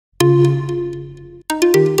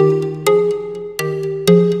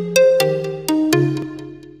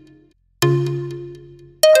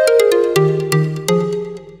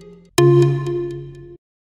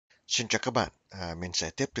các bạn, mình sẽ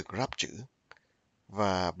tiếp tục ráp chữ.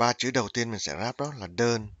 Và 3 chữ đầu tiên mình sẽ ráp đó là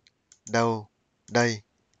đơn, đâu, đây.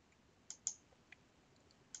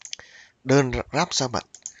 Đơn ráp sao bạn?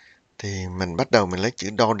 Thì mình bắt đầu mình lấy chữ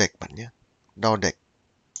đo đệch bạn nhé. Đo đệch.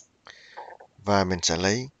 Và mình sẽ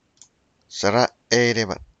lấy ra E đây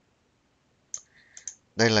bạn.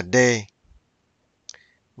 Đây là D.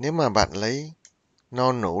 Nếu mà bạn lấy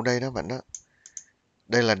no nũ đây đó bạn đó.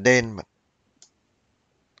 Đây là đen bạn.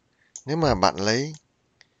 Nếu mà bạn lấy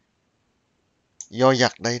do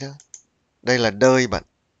giặc đây đó. Đây là đơi bạn.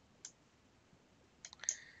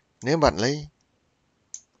 Nếu bạn lấy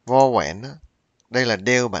vo quẹn đó. Đây là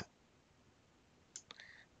đeo bạn.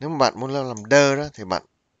 Nếu mà bạn muốn làm đơ đó thì bạn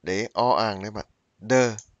để o àng đấy bạn.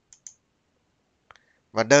 Đơ.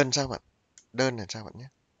 Và đơn sao bạn? Đơn là sao bạn nhé?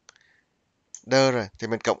 Đơ rồi thì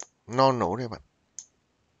mình cộng no nũ đây bạn.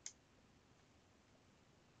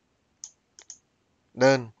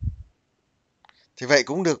 Đơn. Thì vậy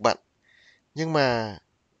cũng được bạn. Nhưng mà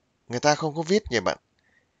người ta không có viết vậy bạn.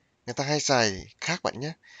 Người ta hay xài khác bạn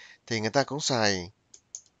nhé. Thì người ta cũng xài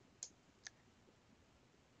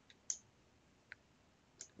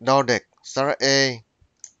đo đệch, ra E.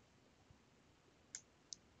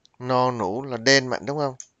 No nũ là đen bạn đúng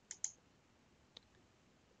không?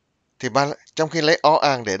 Thì trong khi lấy o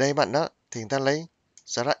àng để đây bạn đó. Thì người ta lấy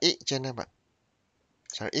ra ý trên đây bạn.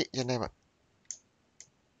 Ra ý trên đây bạn.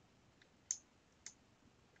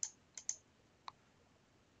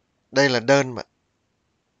 Đây là đơn bạn.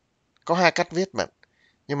 Có hai cách viết bạn.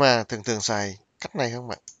 Nhưng mà thường thường xài cách này không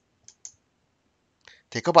bạn?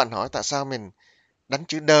 Thì có bạn hỏi tại sao mình đánh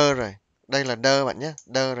chữ đơ rồi. Đây là đơ bạn nhé.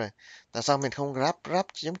 Đơ rồi. Tại sao mình không ráp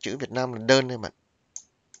giống chữ Việt Nam là đơn đây bạn?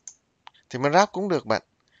 Thì mình ráp cũng được bạn.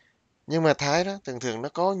 Nhưng mà Thái đó thường thường nó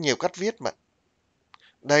có nhiều cách viết bạn.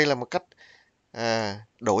 Đây là một cách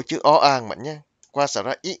đổi chữ o àng bạn nhé. Qua sở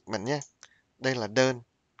ra ý bạn nhé. Đây là đơn.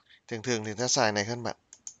 Thường thường thì ta xài này hơn bạn.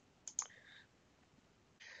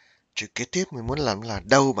 Chữ kế tiếp mình muốn làm là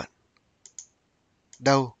đâu bạn.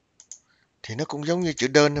 Đâu. Thì nó cũng giống như chữ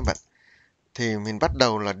đơn thôi bạn. Thì mình bắt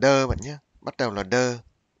đầu là đơ bạn nhé. Bắt đầu là đơ.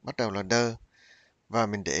 Bắt đầu là đơ. Và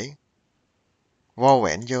mình để vo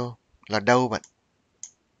quẹn vô là đâu bạn.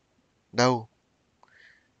 Đâu.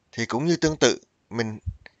 Thì cũng như tương tự. Mình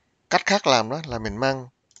cách khác làm đó là mình mang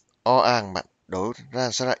o àng bạn. Đổi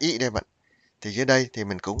ra ý đây bạn. Thì dưới đây thì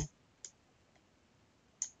mình cũng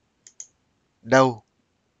đâu.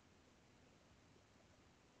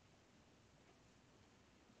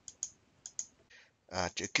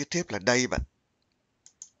 Chữ kế tiếp là đây bạn.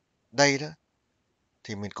 Đây đó.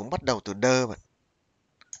 Thì mình cũng bắt đầu từ đơ bạn.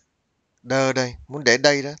 Đơ đây. Muốn để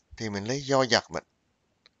đây đó. Thì mình lấy do giặc bạn.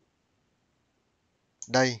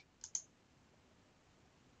 Đây.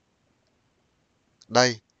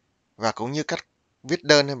 Đây. Và cũng như cách viết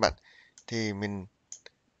đơn thôi bạn. Thì mình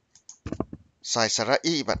xài ra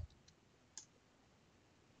y bạn.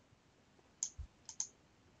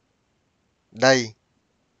 Đây.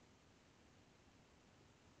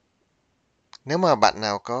 Nếu mà bạn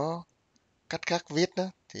nào có cách khác viết đó.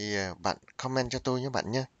 Thì bạn comment cho tôi nhé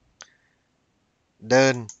bạn nhé.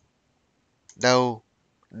 Đơn. Đâu.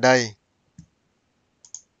 Đây.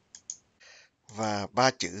 Và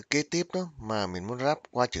 3 chữ kế tiếp đó mà mình muốn ráp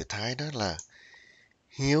qua chữ Thái đó là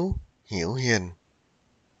hiếu, hiểu, hiền.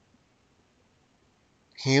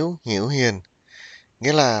 Hiếu, hiểu, hiền.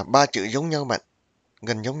 Nghĩa là 3 chữ giống nhau bạn.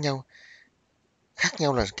 Gần giống nhau. Khác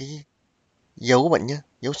nhau là cái dấu bạn nhé.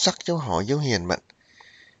 Dấu sắc, dấu hỏi, dấu hiền bạn.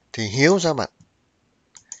 Thì hiếu sao bạn?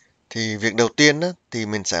 Thì việc đầu tiên đó thì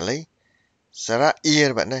mình sẽ lấy ra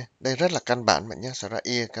ia bạn đây. Đây rất là căn bản bạn nhé. Ra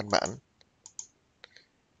ia căn bản.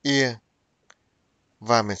 Ia.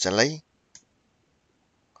 Và mình sẽ lấy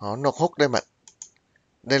họ nọc húc đây bạn.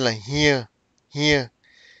 Đây là here. Here.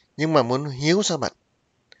 Nhưng mà muốn hiếu sao bạn?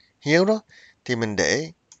 Hiếu đó thì mình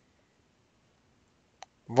để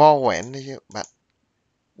vo quẹn đây chứ bạn.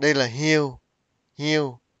 Đây là hiêu.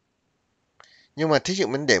 Hiêu. Nhưng mà thí dụ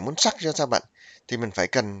mình để muốn sắc cho sao bạn? Thì mình phải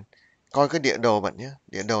cần coi cái địa đồ bạn nhé.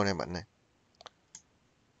 Địa đồ này bạn này.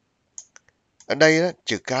 Ở đây đó,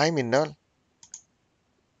 chữ cái mình đó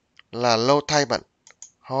là lâu thay bạn.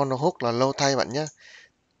 Ho nó hút là lâu thay bạn nhé.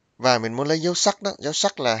 Và mình muốn lấy dấu sắc đó. Dấu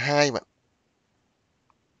sắc là 2 bạn.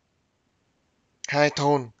 2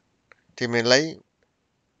 thôn. Thì mình lấy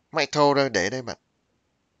mạch thô ra để đây bạn.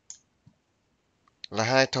 Là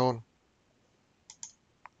 2 thôn.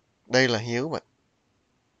 Đây là hiếu bạn.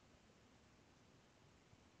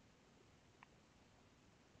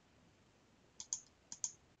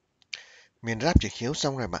 Mình ráp chữ hiếu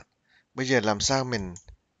xong rồi bạn. Bây giờ làm sao mình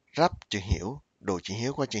ráp chữ hiểu, đổi chữ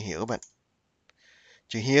hiếu qua chữ hiểu bạn.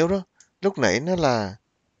 Chữ hiếu đó, lúc nãy nó là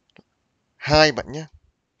hai bạn nhé.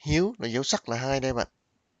 Hiếu là dấu sắc là hai đây bạn.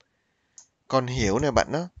 Còn hiểu này bạn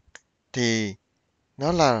đó thì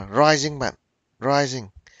nó là rising bạn. Rising.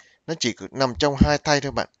 Nó chỉ nằm trong hai thay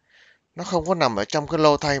thôi bạn. Nó không có nằm ở trong cái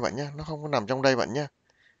lô thay bạn nhé. Nó không có nằm trong đây bạn nhé.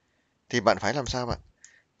 Thì bạn phải làm sao bạn?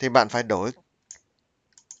 Thì bạn phải đổi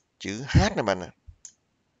chữ H này bạn ạ.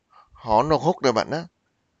 Hỏ nô hút rồi bạn đó.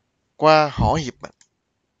 Qua hỏ hiệp bạn.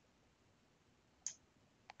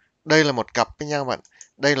 Đây là một cặp với nhau bạn.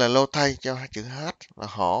 Đây là lô thay cho chữ H là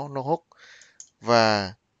hỏ nô hút.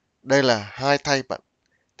 Và đây là hai thay bạn.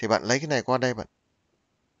 Thì bạn lấy cái này qua đây bạn.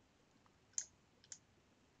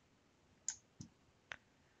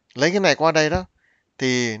 Lấy cái này qua đây đó.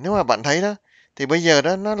 Thì nếu mà bạn thấy đó. Thì bây giờ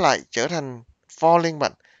đó nó lại trở thành falling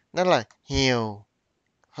bạn. Nó là hiều.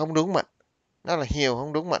 Không đúng bạn. Nó là hiều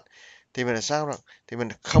không đúng bạn. Thì mình là sao rồi? Thì mình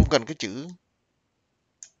không cần cái chữ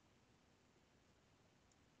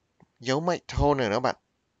dấu mạch thô này nữa bạn.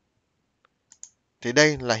 Thì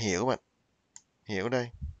đây là hiểu bạn. Hiểu đây.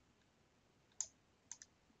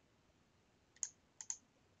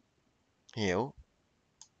 Hiểu.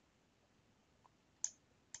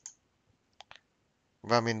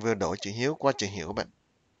 Và mình vừa đổi chữ hiếu qua chữ hiểu bạn.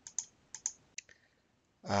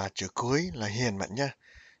 Chữ cuối là hiền bạn nhá.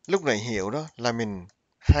 Lúc này hiểu đó là mình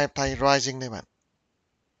hai tay rising đây bạn.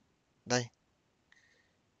 Đây.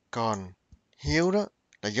 Còn hiếu đó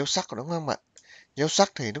là dấu sắc đúng không bạn? Dấu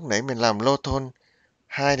sắc thì lúc nãy mình làm lô thôn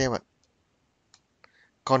hai đây bạn.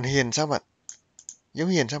 Còn hiền sao bạn? Dấu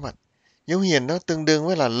hiền sao bạn? Dấu hiền nó tương đương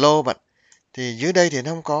với là lô bạn. Thì dưới đây thì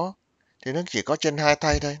nó không có. Thì nó chỉ có trên hai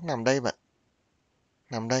tay thôi. Nằm đây bạn.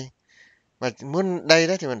 Nằm đây. Và muốn đây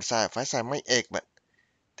đó thì mình phải xài máy ệch bạn.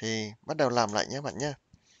 Thì bắt đầu làm lại nhé bạn nhé.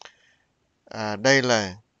 Đây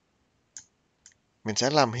là mình sẽ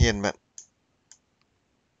làm hiền bạn.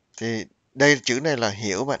 Thì đây chữ này là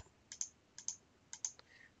hiểu bạn.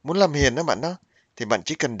 Muốn làm hiền đó bạn đó. Thì bạn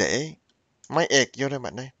chỉ cần để máy ệch vô đây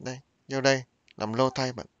bạn đây. Đây. Vô đây. Làm lô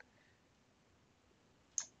thay bạn.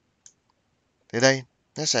 Thì đây.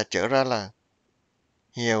 Nó sẽ trở ra là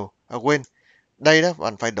hiểu. Quên. Đây đó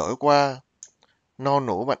bạn phải đổi qua no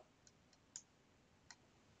nũ bạn.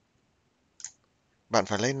 Bạn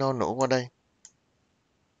phải lấy no nũ qua đây.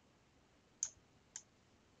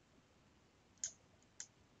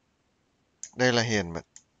 Đây là hiền bạn.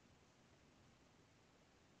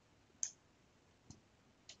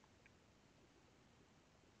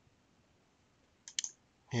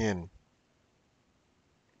 Hiền.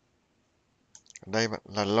 Đây bạn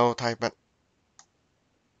là lô thay bạn.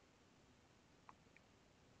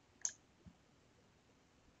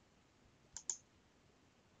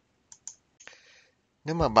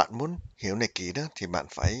 Nếu mà bạn muốn hiểu này kỹ đó thì bạn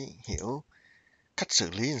phải hiểu cách xử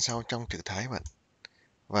lý làm sao trong chữ Thái bạn.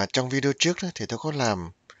 Và trong video trước đó thì tôi có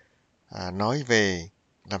nói về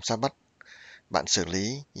làm sao bắt bạn xử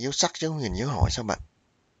lý dấu sắc, dấu huyền, dấu hỏi sao bạn.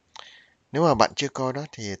 Nếu mà bạn chưa coi đó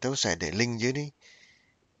thì tôi sẽ để link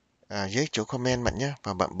dưới chỗ comment bạn nhé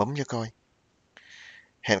và bạn bấm cho coi.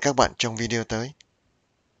 Hẹn các bạn trong video tới.